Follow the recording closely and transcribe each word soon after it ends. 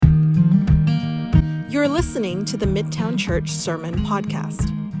You're listening to the Midtown Church Sermon Podcast.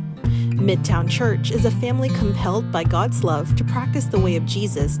 Midtown Church is a family compelled by God's love to practice the way of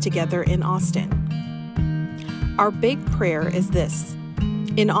Jesus together in Austin. Our big prayer is this: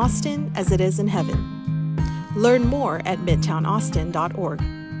 in Austin as it is in heaven. Learn more at midtownaustin.org.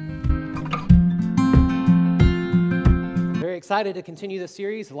 Very excited to continue the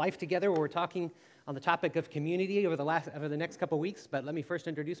series, Life Together, where we're talking on the topic of community over the next couple weeks. But let me first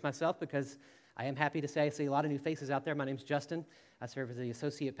introduce myself, because I am happy to say I see a lot of new faces out there. My name's Justin. I serve as the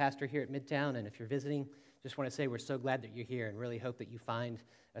associate pastor here at Midtown, and if you're visiting, just want to say we're so glad that you're here and really hope that you find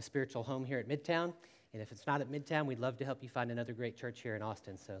a spiritual home here at Midtown. And if it's not at Midtown, we'd love to help you find another great church here in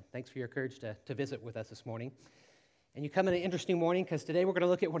Austin. So thanks for your courage to visit with us this morning. And you come in an interesting morning, because today we're going to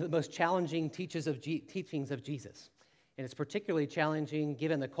look at one of the most challenging teachings of Jesus. And it's particularly challenging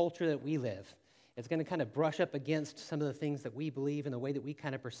given the culture that we live. It's going to kind of brush up against some of the things that we believe and the way that we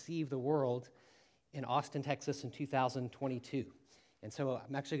kind of perceive the world in Austin, Texas in 2022. And so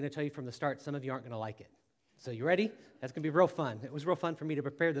I'm actually going to tell you from the start, some of you aren't going to like it. So you ready? That's going to be real fun. It was real fun for me to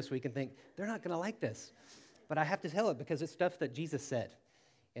prepare this week and think, they're not going to like this. But I have to tell it because it's stuff that Jesus said.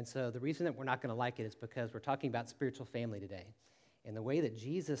 And so the reason that we're not going to like it is because we're talking about spiritual family today. And the way that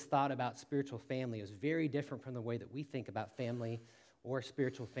Jesus thought about spiritual family is very different from the way that we think about family or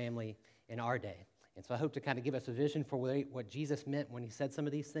spiritual family in our day. And so I hope to kind of give us a vision for what Jesus meant when he said some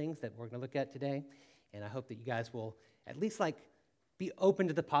of these things that we're going to look at today. And I hope that you guys will at least be open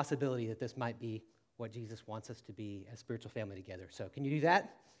to the possibility that this might be what Jesus wants us to be as spiritual family together. So can you do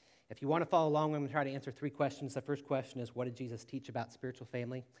that? If you want to follow along, I'm going to try to answer three questions. The first question is, what did Jesus teach about spiritual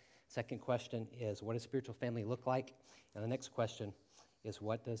family? Second question is, what does spiritual family look like? And the next question is,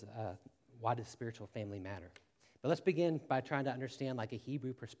 why does spiritual family matter? But let's begin by trying to understand a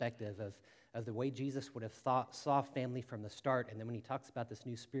Hebrew perspective of the way Jesus would have saw family from the start. And then when he talks about this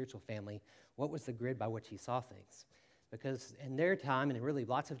new spiritual family, what was the grid by which he saw things? Because in their time, and in really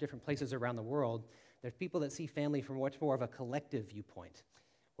lots of different places around the world, there's people that see family from much more of a collective viewpoint,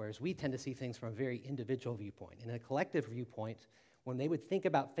 whereas we tend to see things from a very individual viewpoint. In a collective viewpoint, when they would think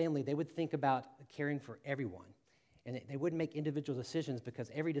about family, they would think about caring for everyone. And they wouldn't make individual decisions,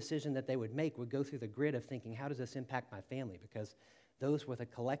 because every decision that they would make would go through the grid of thinking, how does this impact my family? Because those with a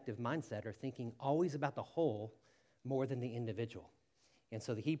collective mindset are thinking always about the whole more than the individual. And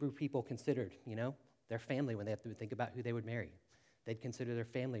so the Hebrew people considered, their family when they have to think about who they would marry. They'd consider their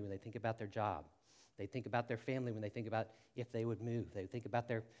family when they think about their job. They'd think about their family when they think about if they would move. They would think about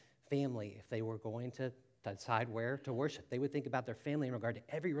their family if they were going to decide where to worship. They would think about their family in regard to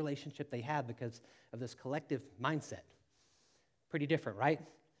every relationship they have because of this collective mindset. Pretty different, right?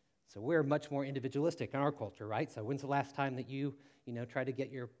 So we're much more individualistic in our culture, right? So when's the last time that you tried to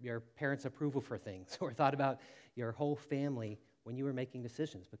get your parents' approval for things or thought about your whole family when you were making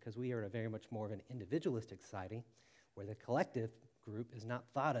decisions? Because we are in a very much more of an individualistic society where the collective group is not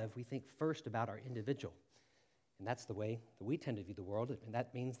thought of. We think first about our individual. And that's the way that we tend to view the world. And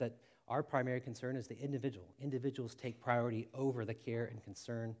that means that our primary concern is the individual. Individuals take priority over the care and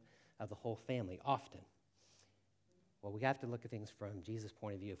concern of the whole family often. Well, we have to look at things from Jesus'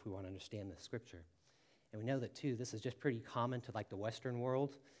 point of view if we want to understand the scripture. And we know that, too, this is just pretty common to the Western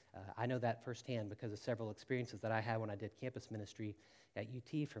world. I know that firsthand because of several experiences that I had when I did campus ministry at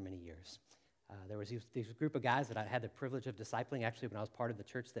UT for many years. There was this group of guys that I had the privilege of discipling, actually, when I was part of the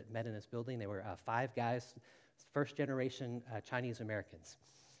church that met in this building. They were 5 guys, first-generation Chinese Americans.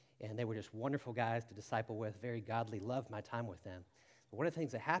 And they were just wonderful guys to disciple with, very godly, loved my time with them. But one of the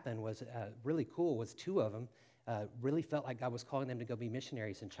things that happened was really cool was 2 of them really felt like God was calling them to go be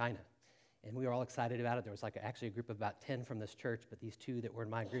missionaries in China. And we were all excited about it. There was actually a group of about 10 from this church, but these 2 that were in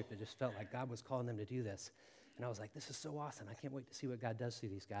my group, it just felt like God was calling them to do this. And I was like, this is so awesome. I can't wait to see what God does through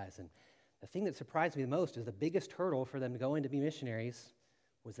these guys. And the thing that surprised me the most is the biggest hurdle for them going to be missionaries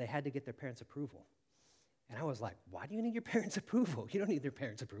was they had to get their parents' approval. And I was like, why do you need your parents' approval? You don't need their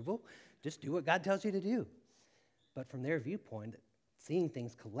parents' approval. Just do what God tells you to do. But from their viewpoint, seeing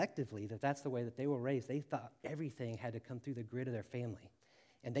things collectively, that's the way that they were raised, they thought everything had to come through the grid of their family.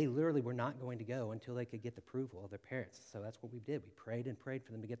 And they literally were not going to go until they could get the approval of their parents. So that's what we did. We prayed and prayed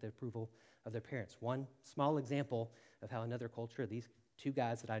for them to get the approval of their parents. One small example of how another culture, these 2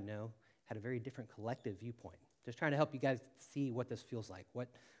 guys that I know, had a very different collective viewpoint. Just trying to help you guys see what this feels like, what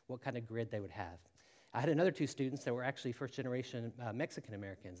kind of grid they would have. I had another 2 students that were actually first-generation Mexican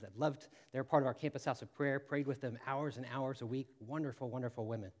Americans that loved, they were part of our campus house of prayer, prayed with them hours and hours a week, wonderful, wonderful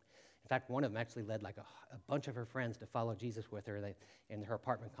women. In fact, one of them actually led a bunch of her friends to follow Jesus with her in her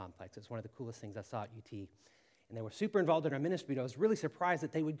apartment complex. It's one of the coolest things I saw at UT. And they were super involved in our ministry, but I was really surprised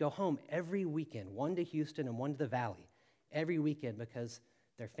that they would go home every weekend, one to Houston and one to the Valley, every weekend because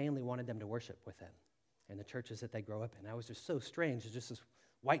their family wanted them to worship with them. and the churches that they grow up in. I was just so strange. It's just this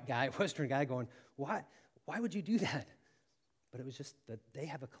white guy, Western guy going, why would you do that? But it was just that they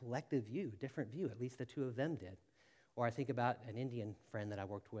have a collective view, different view, at least the two of them did. Or I think about an Indian friend that I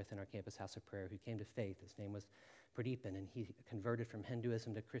worked with in our campus house of prayer who came to faith. His name was Pradeepan, and he converted from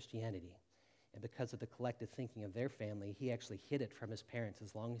Hinduism to Christianity. And because of the collective thinking of their family, he actually hid it from his parents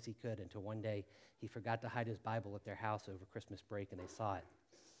as long as he could until one day he forgot to hide his Bible at their house over Christmas break, and they saw it.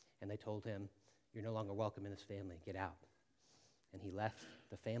 And they told him, "You're no longer welcome in this family. Get out." And he left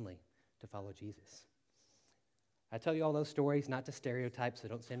the family to follow Jesus. I tell you all those stories not to stereotype, so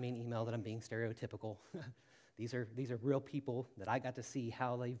don't send me an email that I'm being stereotypical. These are real people that I got to see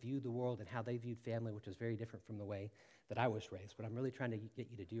how they viewed the world and how they viewed family, which is very different from the way that I was raised. What I'm really trying to get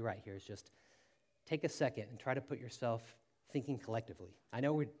you to do right here is just take a second and try to put yourself thinking collectively. I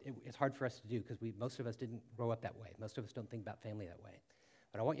know it's hard for us to do because most of us didn't grow up that way. Most of us don't think about family that way.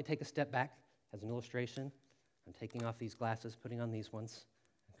 But I want you to take a step back as an illustration. I'm taking off these glasses, putting on these ones.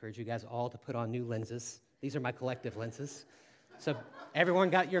 I encourage you guys all to put on new lenses. These are my collective lenses. So everyone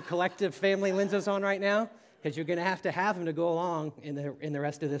got your collective family lenses on right now? Because you're going to have them to go along in the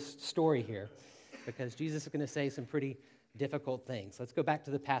rest of this story here. Because Jesus is going to say some pretty difficult things. Let's go back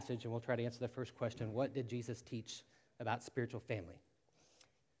to the passage and we'll try to answer the first question. What did Jesus teach about spiritual family?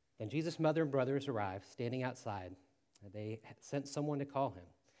 Then Jesus' mother and brothers arrived, standing outside. They sent someone to call him.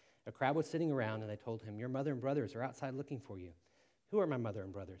 A crowd was sitting around, and they told him, "Your mother and brothers are outside looking for you." "Who are my mother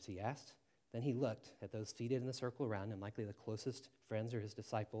and brothers?" he asked. Then he looked at those seated in the circle around him, likely the closest friends or his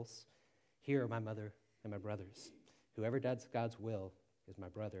disciples. "Here are my mother and my brothers. Whoever does God's will is my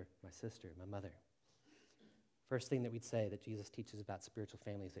brother, my sister, my mother." First thing that we'd say that Jesus teaches about spiritual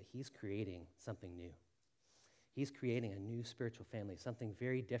family is that he's creating something new. He's creating a new spiritual family, something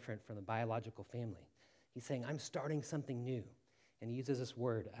very different from the biological family. He's saying, I'm starting something new. And he uses this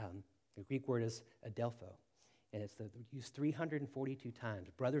word, the Greek word is adelpho, and it's used 342 times.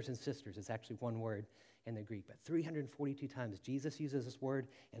 Brothers and sisters is actually one word in the Greek, but 342 times Jesus uses this word,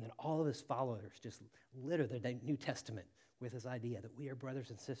 and then all of his followers just litter the New Testament with this idea that we are brothers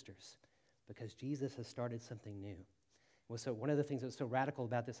and sisters because Jesus has started something new. Well, so one of the things that was so radical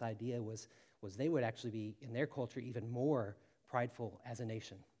about this idea was they would actually be, in their culture, even more prideful as a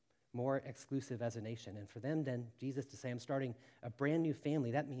nation, more exclusive as a nation. And for them then, Jesus to say, I'm starting a brand new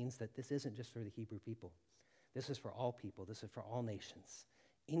family, that means that this isn't just for the Hebrew people. This is for all people. This is for all nations.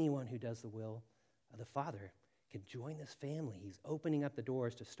 Anyone who does the will of the Father can join this family. He's opening up the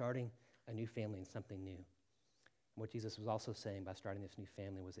doors to starting a new family and something new. And what Jesus was also saying by starting this new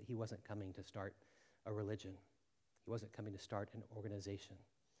family was that he wasn't coming to start a religion. He wasn't coming to start an organization.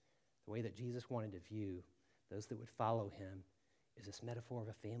 The way that Jesus wanted to view those that would follow him is this metaphor of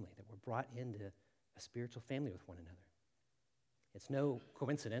a family, that we're brought into a spiritual family with one another. It's no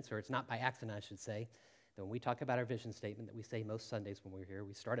coincidence, or it's not by accident, I should say, that when we talk about our vision statement that we say most Sundays when we're here,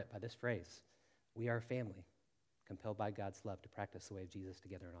 we start it by this phrase: we are a family, compelled by God's love to practice the way of Jesus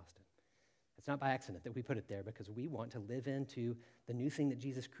together in Austin. It's not by accident that we put it there, because we want to live into the new thing that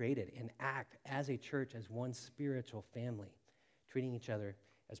Jesus created and act as a church, as one spiritual family, treating each other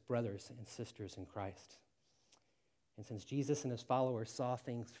as brothers and sisters in Christ. And since Jesus and his followers saw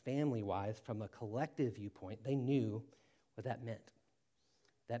things family-wise from a collective viewpoint, they knew what that meant.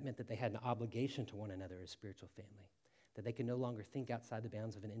 That meant that they had an obligation to one another as spiritual family, that they could no longer think outside the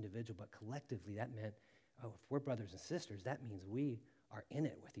bounds of an individual, but collectively that meant, if we're brothers and sisters, that means we are in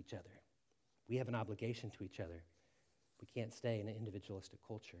it with each other. We have an obligation to each other. We can't stay in an individualistic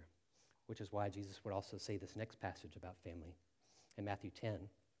culture, which is why Jesus would also say this next passage about family in Matthew 10.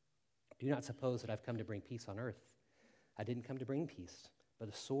 Do not suppose that I've come to bring peace on earth. I didn't come to bring peace, but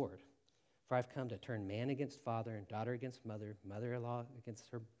a sword. For I've come to turn man against father and daughter against mother, mother-in-law against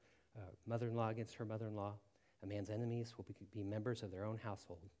her mother-in-law against her mother-in-law. A man's enemies will be members of their own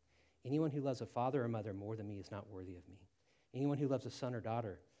household. Anyone who loves a father or mother more than me is not worthy of me. Anyone who loves a son or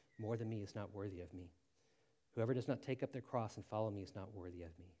daughter more than me is not worthy of me. Whoever does not take up their cross and follow me is not worthy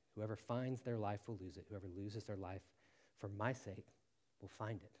of me. Whoever finds their life will lose it. Whoever loses their life for my sake will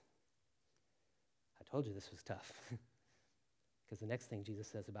find it. I told you this was tough. Because the next thing Jesus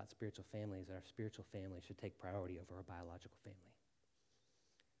says about spiritual family is that our spiritual family should take priority over our biological family.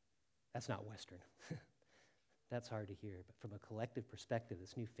 That's not Western. That's hard to hear. But from a collective perspective,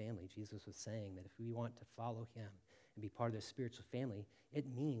 this new family, Jesus was saying that if we want to follow him and be part of this spiritual family, it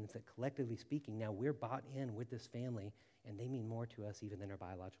means that collectively speaking, now we're bought in with this family, and they mean more to us even than our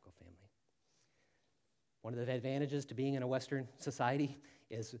biological family. One of the advantages to being in a Western society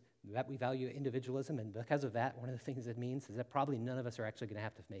is that we value individualism, and because of that, one of the things it means is that probably none of us are actually going to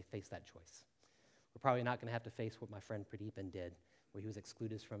have to face that choice. We're probably not going to have to face what my friend Pradeepan did, where he was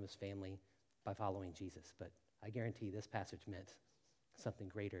excluded from his family by following Jesus, but I guarantee this passage meant something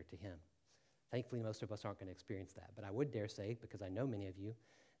greater to him. Thankfully, most of us aren't going to experience that, but I would dare say, because I know many of you,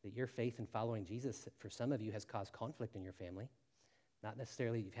 that your faith in following Jesus, for some of you, has caused conflict in your family. Not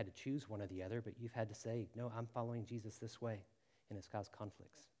necessarily you've had to choose one or the other, but you've had to say, no, I'm following Jesus this way, and it's caused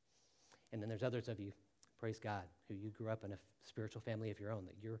conflicts. And then there's others of you, praise God, who you grew up in a spiritual family of your own,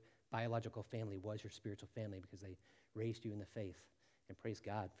 that your biological family was your spiritual family because they raised you in the faith, and praise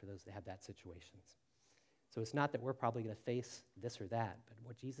God for those that have that situations. So it's not that we're probably going to face this or that, but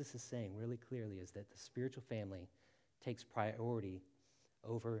what Jesus is saying really clearly is that the spiritual family takes priority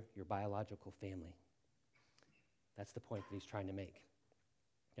over your biological family. That's the point that he's trying to make.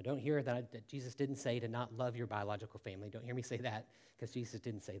 Now, don't hear that Jesus didn't say to not love your biological family. Don't hear me say that, because Jesus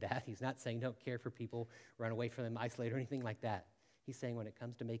didn't say that. He's not saying don't care for people, run away from them, isolate, or anything like that. He's saying when it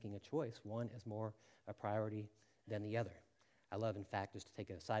comes to making a choice, one is more a priority than the other. I love, in fact, just to take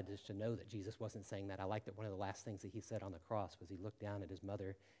it aside, just to know that Jesus wasn't saying that. I like that one of the last things that he said on the cross was he looked down at his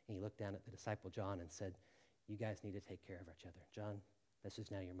mother and he looked down at the disciple John and said, you guys need to take care of each other. John, this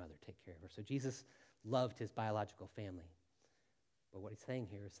is now your mother. Take care of her. So Jesus loved his biological family. But what he's saying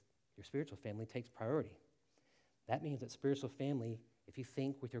here is your spiritual family takes priority. That means that spiritual family, if you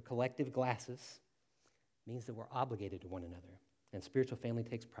think with your collective glasses, means that we're obligated to one another. And spiritual family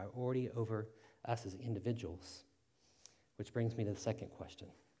takes priority over us as individuals. Which brings me to the second question.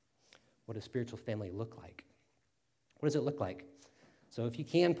 What does spiritual family look like? What does it look like? So if you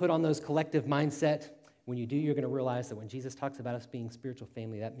can put on those collective mindset, when you do, you're going to realize that when Jesus talks about us being spiritual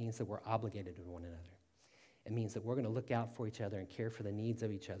family, that means that we're obligated to one another. It means that we're going to look out for each other and care for the needs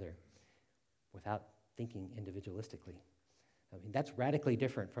of each other without thinking individualistically. I mean, that's radically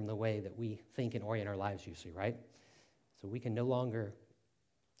different from the way that we think and orient our lives usually, right? So we can no longer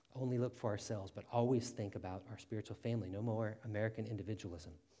only look for ourselves, but always think about our spiritual family. No more American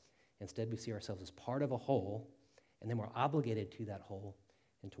individualism. Instead, we see ourselves as part of a whole, and then we're obligated to that whole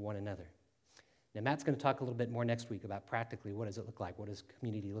and to one another. Now, Matt's going to talk a little bit more next week about practically what does it look like, what does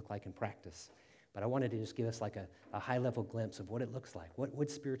community look like in practice. But I wanted to just give us like a high-level glimpse of what it looks like. What would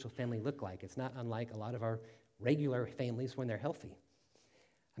spiritual family look like? It's not unlike a lot of our regular families when they're healthy.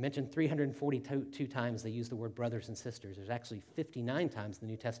 I mentioned 342 times they use the word brothers and sisters. There's actually 59 times in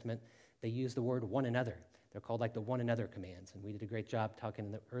the New Testament they use the word one another. They're called like the one another commands. And we did a great job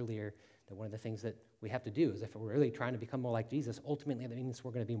talking earlier that one of the things that we have to do is if we're really trying to become more like Jesus, ultimately that means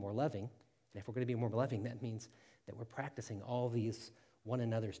we're going to be more loving. And if we're going to be more loving, that means that we're practicing all these one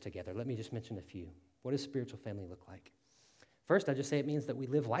another's together. Let me just mention a few. What does spiritual family look like? First, I just say it means that we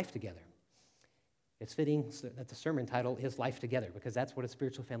live life together. It's fitting that the sermon title is Life Together, because that's what a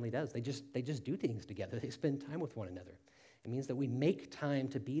spiritual family does. They just do things together. They spend time with one another. It means that we make time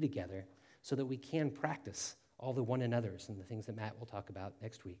to be together so that we can practice all the one another's and the things that Matt will talk about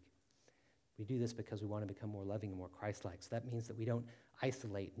next week. We do this because we want to become more loving and more Christ-like. So that means that we don't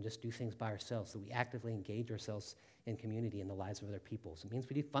isolate and just do things by ourselves, that we actively engage ourselves in community in the lives of other people. So it means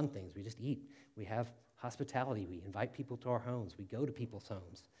we do fun things. We just eat. We have hospitality. We invite people to our homes. We go to people's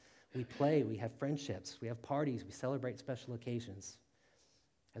homes. We play, we have friendships, we have parties, we celebrate special occasions.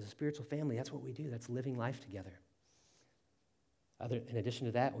 As a spiritual family, that's what we do. That's living life together. In addition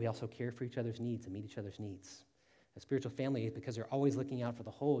to that, we also care for each other's needs and meet each other's needs. A spiritual family, because you're always looking out for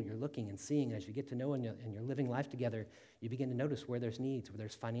the whole, you're looking and seeing, and as you get to know and you're living life together, you begin to notice where there's needs, where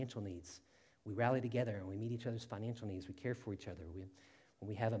there's financial needs. We rally together and we meet each other's financial needs. We care for each other. When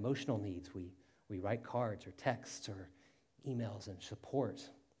we have emotional needs, we write cards or texts or emails and support.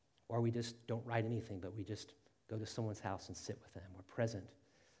 Or we just don't write anything, but we just go to someone's house and sit with them. We're present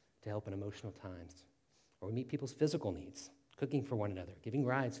to help in emotional times. Or we meet people's physical needs, cooking for one another, giving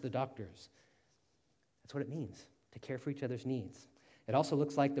rides to the doctors. That's what it means, to care for each other's needs. It also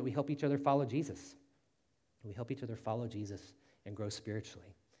looks like that we help each other follow Jesus. We help each other follow Jesus and grow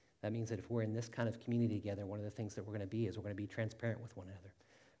spiritually. That means that if we're in this kind of community together, one of the things that we're going to be is we're going to be transparent with one another.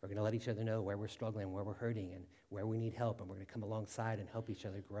 We're going to let each other know where we're struggling, where we're hurting, and where we need help, and we're going to come alongside and help each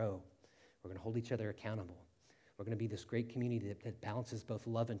other grow. We're going to hold each other accountable. We're going to be this great community that balances both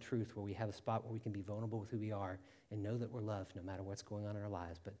love and truth, where we have a spot where we can be vulnerable with who we are and know that we're loved no matter what's going on in our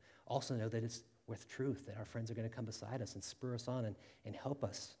lives, but also know that it's with truth, that our friends are going to come beside us and spur us on and help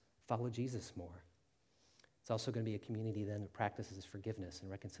us follow Jesus more. It's also going to be a community then that practices forgiveness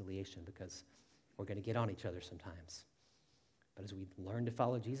and reconciliation, because we're going to get on each other sometimes. But as we learn to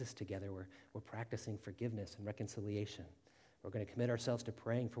follow Jesus together, we're practicing forgiveness and reconciliation. We're going to commit ourselves to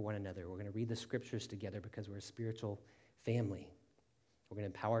praying for one another. We're going to read the scriptures together because we're a spiritual family. We're going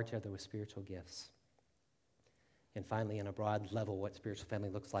to empower each other with spiritual gifts. And finally, on a broad level, what spiritual family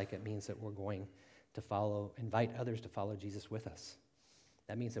looks like, it means that we're going to invite others to follow Jesus with us.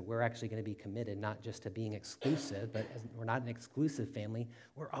 That means that we're actually going to be committed not just to being exclusive, but as we're not an exclusive family,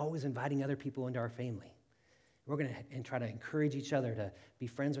 we're always inviting other people into our family. We're going to try to encourage each other to be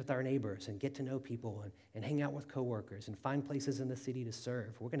friends with our neighbors and get to know people and hang out with coworkers and find places in the city to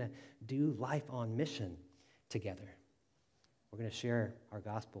serve. We're going to do life on mission together. We're going to share our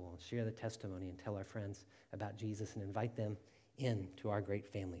gospel and share the testimony and tell our friends about Jesus and invite them into our great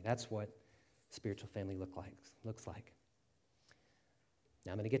family. That's what spiritual family looks like.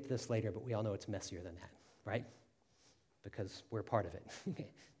 Now, I'm going to get to this later, but we all know it's messier than that, right? Because we're part of it,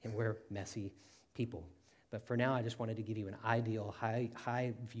 and we're messy people. But for now, I just wanted to give you an ideal,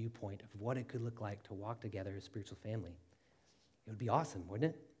 high viewpoint of what it could look like to walk together as a spiritual family. It would be awesome,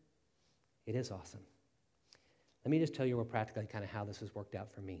 wouldn't it? It is awesome. Let me just tell you real practically kind of how this has worked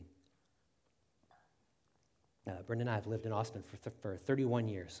out for me. Brenda and I have lived in Austin for 31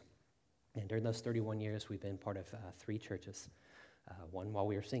 years. And during those 31 years, we've been part of 3 churches. One, while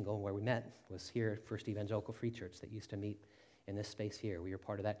we were single, where we met, was here at First Evangelical Free Church that used to meet in this space here. We were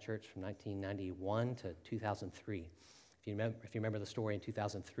part of that church from 1991 to 2003. If you remember the story, in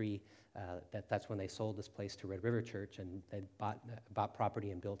 2003, that's when they sold this place to Red River Church, and they bought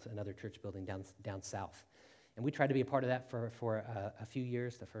property and built another church building down south. And we tried to be a part of that for a few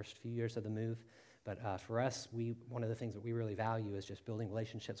years, the first few years of the move. But for us, one of the things that we really value is just building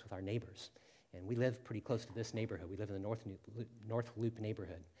relationships with our neighbors. And we live pretty close to this neighborhood. We live in the North Loop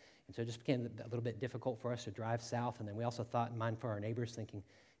neighborhood. And so it just became a little bit difficult for us to drive south. And then we also thought in mind for our neighbors, thinking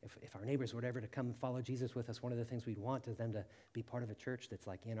if our neighbors were ever to come and follow Jesus with us, one of the things we'd want is them to be part of a church that's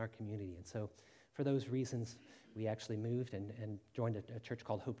like in our community. And so for those reasons, we actually moved and joined a church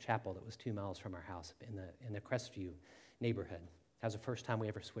called Hope Chapel that was 2 miles from our house in the Crestview neighborhood. That was the first time we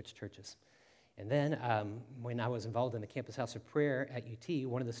ever switched churches. And then when I was involved in the Campus House of Prayer at UT,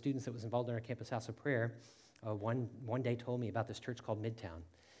 one of the students that was involved in our Campus House of Prayer one day told me about this church called Midtown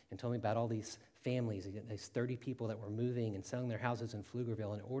and told me about all these families, these 30 people that were moving and selling their houses in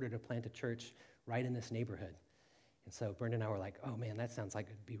Pflugerville in order to plant a church right in this neighborhood. And so Brenda and I were like, oh man, that sounds like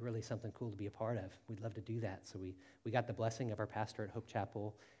it'd be really something cool to be a part of. We'd love to do that. So we got the blessing of our pastor at Hope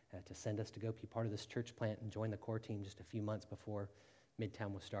Chapel to send us to go be part of this church plant and join the core team just a few months before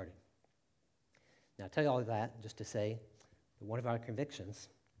Midtown was started. Now, I tell you all of that just to say that one of our convictions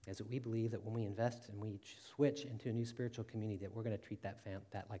is that we believe that when we invest and we switch into a new spiritual community, that we're going to treat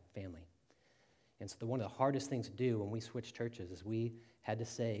that like family. And so one of the hardest things to do when we switched churches is we had to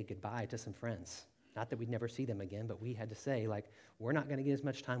say goodbye to some friends. Not that we'd never see them again, but we had to say, like, we're not going to get as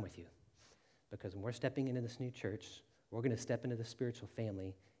much time with you. Because when we're stepping into this new church, we're going to step into the spiritual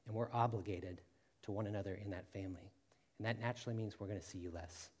family, and we're obligated to one another in that family. And that naturally means we're going to see you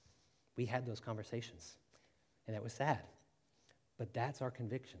less. We had those conversations, and that was sad. But that's our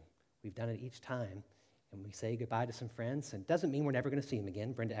conviction. We've done it each time, and we say goodbye to some friends. And it doesn't mean we're never going to see them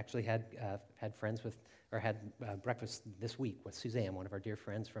again. Brenda actually had breakfast this week with Suzanne, one of our dear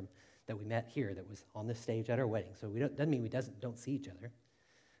friends that we met here that was on this stage at our wedding. So doesn't mean we don't see each other,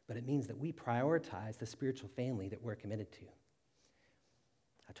 but it means that we prioritize the spiritual family that we're committed to.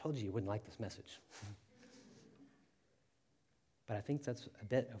 I told you wouldn't like this message. But I think that's a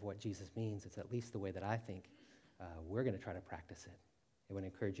bit of what Jesus means. It's at least the way that I think we're going to try to practice it. I would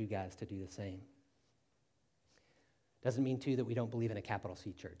encourage you guys to do the same. Doesn't mean, too, that we don't believe in a capital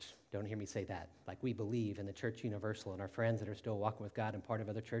C church. Don't hear me say that. Like, we believe in the church universal, and our friends that are still walking with God and part of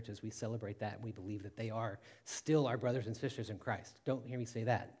other churches, we celebrate that, and we believe that they are still our brothers and sisters in Christ. Don't hear me say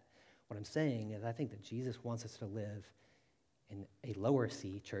that. What I'm saying is I think that Jesus wants us to live in a lower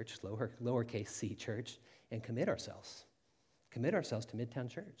C church, lowercase c church, and commit ourselves to Midtown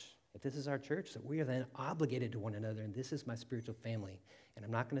Church. If this is our church, that we are then obligated to one another, and this is my spiritual family. And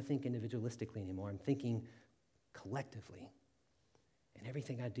I'm not going to think individualistically anymore. I'm thinking collectively. And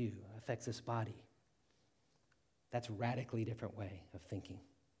everything I do affects this body. That's a radically different way of thinking.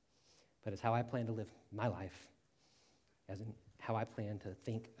 But it's how I plan to live my life, as in how I plan to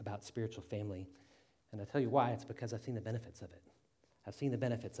think about spiritual family. And I'll tell you why. It's because I've seen the benefits of it. I've seen the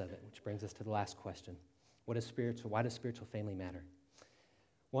benefits of it, which brings us to the last question. Why does spiritual family matter?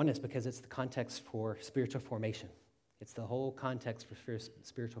 One is because it's the context for spiritual formation. It's the whole context for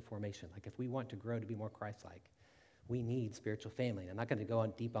spiritual formation. Like, if we want to grow to be more Christ-like, we need spiritual family. And I'm not going to go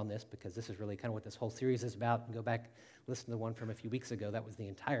on deep on this because this is really kind of what this whole series is about. And go back, listen to the one from a few weeks ago. That was the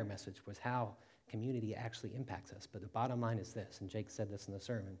entire message, was how community actually impacts us. But the bottom line is this, and Jake said this in the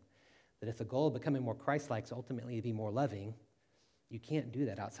sermon, that if the goal of becoming more Christ-like is ultimately to be more loving, you can't do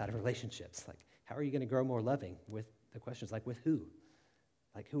that outside of relationships. Like, how are you going to grow more loving? With the questions like, with who?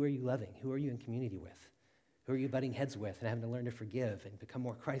 Like, who are you loving? Who are you in community with? Who are you butting heads with and having to learn to forgive and become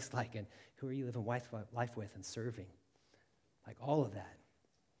more Christ-like? And who are you living life with and serving? Like, all of that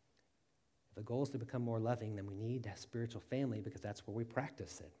goal is to become more loving, then we need to have spiritual family because that's where we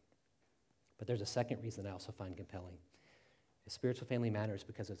practice it. But there's a second reason I also find compelling. Spiritual family matters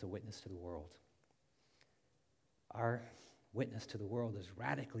because it's a witness to the world. Our witness to the world is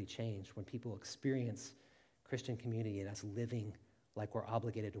radically changed when people experience Christian community and us living like we're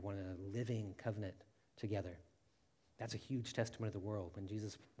obligated to one another, living covenant together. That's a huge testament of the world. When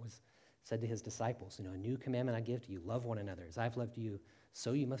Jesus said to his disciples, a new commandment I give to you, love one another. As I've loved you,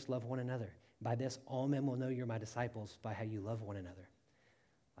 so you must love one another. By this, all men will know you're my disciples by how you love one another.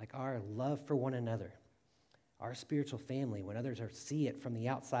 Like our love for one another, our spiritual family, when others see it from the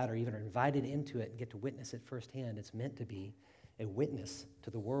outside or even are invited into it and get to witness it firsthand, it's meant to be a witness to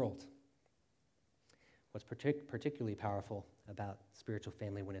the world. What's particularly powerful about spiritual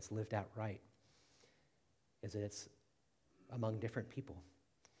family when it's lived out right is that it's among different people.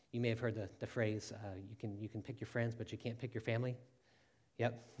 You may have heard the phrase, you can pick your friends, but you can't pick your family.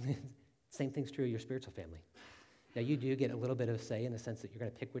 Yep. Same thing's true of your spiritual family. Now, you do get a little bit of a say in the sense that you're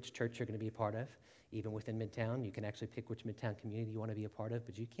going to pick which church you're going to be a part of. Even within Midtown, you can actually pick which Midtown community you want to be a part of,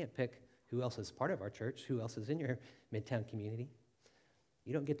 but you can't pick who else is part of our church, who else is in your Midtown community.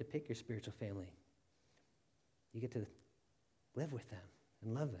 You don't get to pick your spiritual family. You get to live with them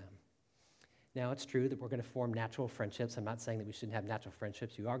and love them. Now, it's true that we're going to form natural friendships. I'm not saying that we shouldn't have natural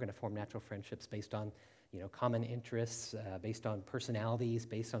friendships. You are going to form natural friendships based on, common interests, based on personalities,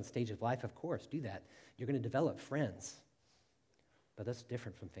 based on stage of life. Of course, do that. You're going to develop friends. But that's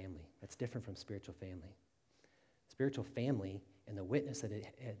different from family. That's different from spiritual family. Spiritual family and the witness,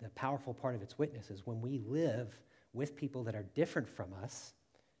 the powerful part of its witness is when we live with people that are different from us,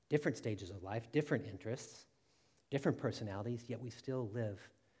 different stages of life, different interests, different personalities, yet we still live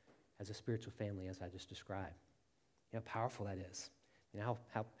as a spiritual family, as I just described. How powerful that is.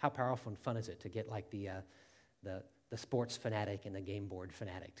 How powerful and fun is it to get like the sports fanatic and the game board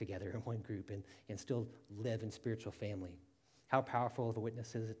fanatic together in one group and still live in spiritual family? How powerful of a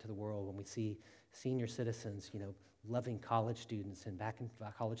witness is it to the world when we see senior citizens, loving college students and back in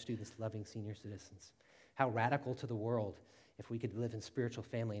college students loving senior citizens? How radical to the world if we could live in spiritual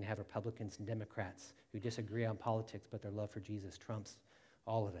family and have Republicans and Democrats who disagree on politics, but their love for Jesus trumps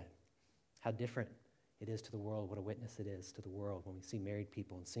all of it. How different it is to the world, what a witness it is to the world when we see married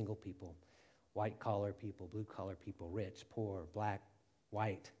people and single people, white-collar people, blue-collar people, rich, poor, black,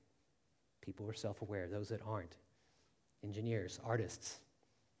 white, people who are self-aware, those that aren't, engineers, artists,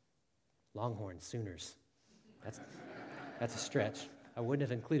 Longhorns, Sooners. That's a stretch. I wouldn't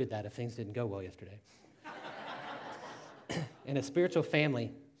have included that if things didn't go well yesterday. In a spiritual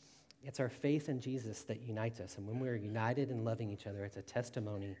family, it's our faith in Jesus that unites us. And when we're united and loving each other, it's a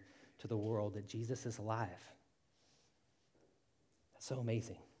testimony to the world that Jesus is alive. That's so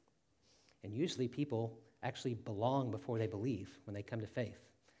amazing. And usually people actually belong before they believe when they come to faith.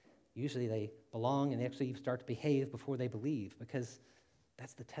 Usually they belong and they actually start to behave before they believe because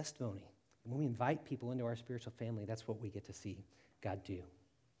that's the testimony. And when we invite people into our spiritual family, that's what we get to see God do.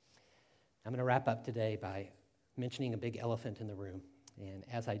 I'm going to wrap up today by mentioning a big elephant in the room. And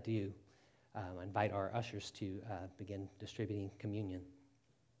as I do, I invite our ushers to begin distributing communion.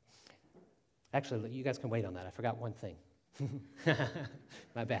 Actually, you guys can wait on that. I forgot one thing.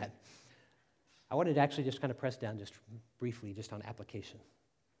 My bad. I wanted to actually just kind of press down just briefly just on application.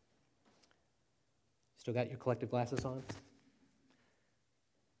 Still got your collective glasses on?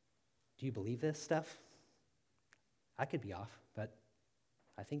 Do you believe this stuff? I could be off, but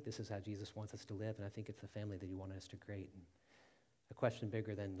I think this is how Jesus wants us to live, and I think it's the family that he wanted us to create. And a question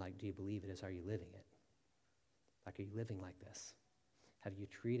bigger than, do you believe it is, are you living it? Are you living like this? Have you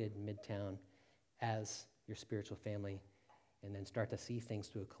treated Midtown as your spiritual family and then start to see things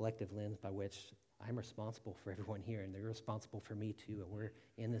through a collective lens by which I'm responsible for everyone here, and they're responsible for me too, and we're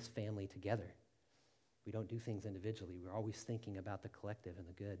in this family together. We don't do things individually. We're always thinking about the collective and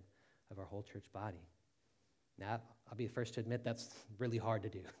the good of our whole church body. Now, I'll be the first to admit that's really hard to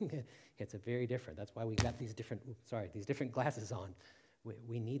do. It's a very different. That's why we got these different glasses on.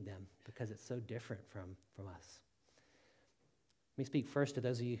 We need them because it's so different from us. Let me speak first to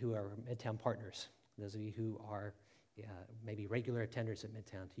those of you who are Midtown partners, those of you who are maybe regular attenders at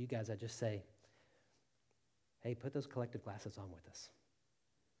Midtown. To you guys, I just say, hey, put those collective glasses on with us.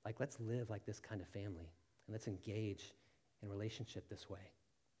 Let's live like this kind of family, and let's engage in relationship this way.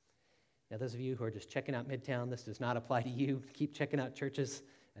 Now, those of you who are just checking out Midtown, this does not apply to you. Keep checking out churches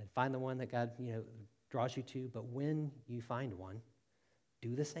and find the one that God, draws you to. But when you find one,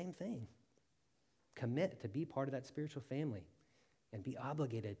 do the same thing. Commit to be part of that spiritual family and be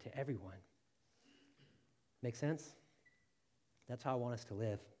obligated to everyone. Make sense? That's how I want us to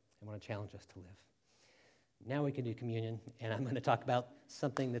live. I want to challenge us to live. Now we can do communion, and I'm going to talk about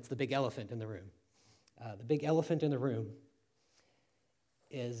something that's the big elephant in the room. The big elephant in the room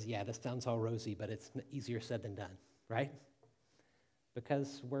is, this sounds all rosy, but it's easier said than done, right?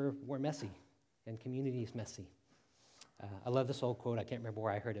 Because we're messy, and community is messy. I love this old quote. I can't remember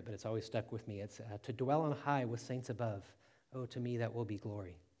where I heard it, but it's always stuck with me. It's, to dwell on high with saints above, oh, to me that will be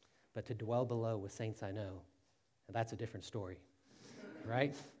glory. But to dwell below with saints I know, that's a different story,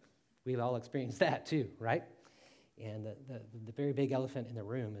 right? We've all experienced that too, right? And the very big elephant in the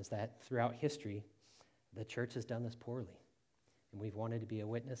room is that throughout history, the church has done this poorly. And we've wanted to be a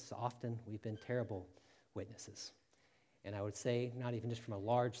witness. Often we've been terrible witnesses. And I would say, not even just from a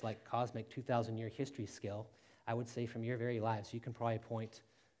large, cosmic 2,000-year history scale, I would say from your very lives, you can probably point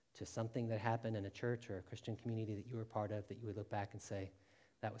to something that happened in a church or a Christian community that you were part of that you would look back and say,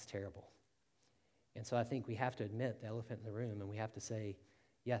 that was terrible. And so I think we have to admit the elephant in the room, and we have to say,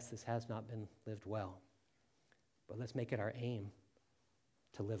 yes, this has not been lived well. But let's make it our aim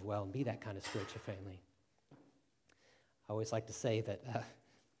to live well and be that kind of spiritual family. I always like to say that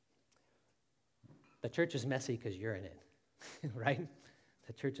the church is messy because you're in it, right?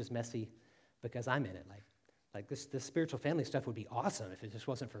 The church is messy because I'm in it. Like this spiritual family stuff would be awesome if it just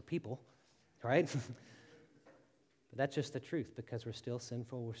wasn't for people, right? But that's just the truth, because we're still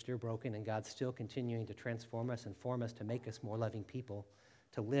sinful, we're still broken, and God's still continuing to transform us and form us to make us more loving people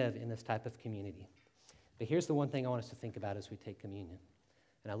to live in this type of community. But here's the one thing I want us to think about as we take communion,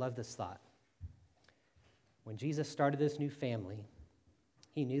 and I love this thought. When Jesus started this new family,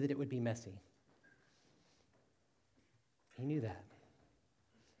 he knew that it would be messy. He knew that.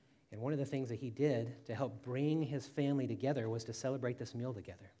 And one of the things that he did to help bring his family together was to celebrate this meal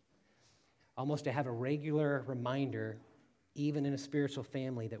together. Almost to have a regular reminder, even in a spiritual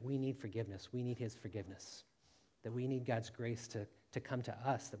family, that we need forgiveness. We need his forgiveness. That we need God's grace to come to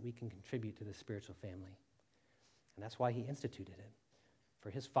us, that we can contribute to the spiritual family. And that's why he instituted it. For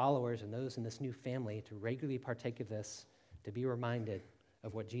his followers and those in this new family to regularly partake of this, to be reminded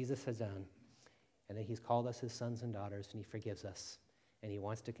of what Jesus has done, and that he's called us his sons and daughters, and he forgives us. And he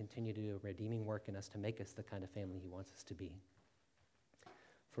wants to continue to do a redeeming work in us to make us the kind of family he wants us to be.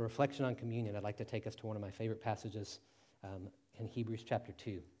 For reflection on communion, I'd like to take us to one of my favorite passages in Hebrews chapter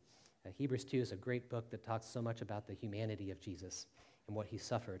 2. Hebrews 2 is a great book that talks so much about the humanity of Jesus and what he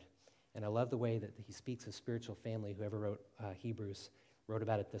suffered. And I love the way that he speaks of spiritual family. Whoever wrote Hebrews wrote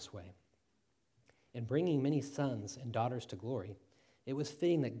about it this way. In bringing many sons and daughters to glory, it was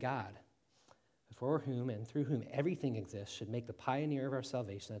fitting that God, for whom and through whom everything exists, should make the pioneer of our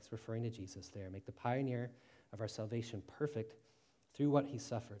salvation, that's referring to Jesus there, make the pioneer of our salvation perfect through what he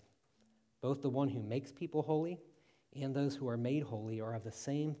suffered. Both the one who makes people holy and those who are made holy are of the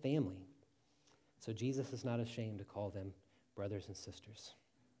same family. So Jesus is not ashamed to call them brothers and sisters.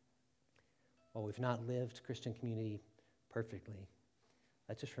 While we've not lived Christian community perfectly,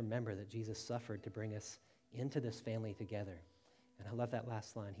 let's just remember that Jesus suffered to bring us into this family together. And I love that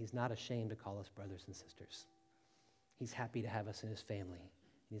last line. He's not ashamed to call us brothers and sisters. He's happy to have us in his family.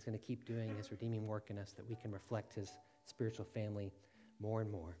 And he's going to keep doing his redeeming work in us that we can reflect his spiritual family more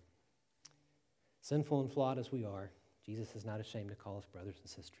and more. Sinful and flawed as we are, Jesus is not ashamed to call us brothers and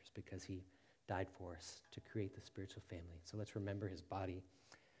sisters because he died for us to create the spiritual family. So let's remember his body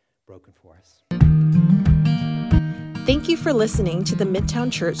broken for us. Thank you for listening to the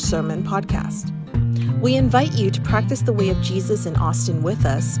Midtown Church Sermon Podcast. We invite you to practice the way of Jesus in Austin with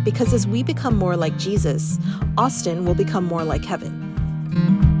us, because as we become more like Jesus, Austin will become more like heaven.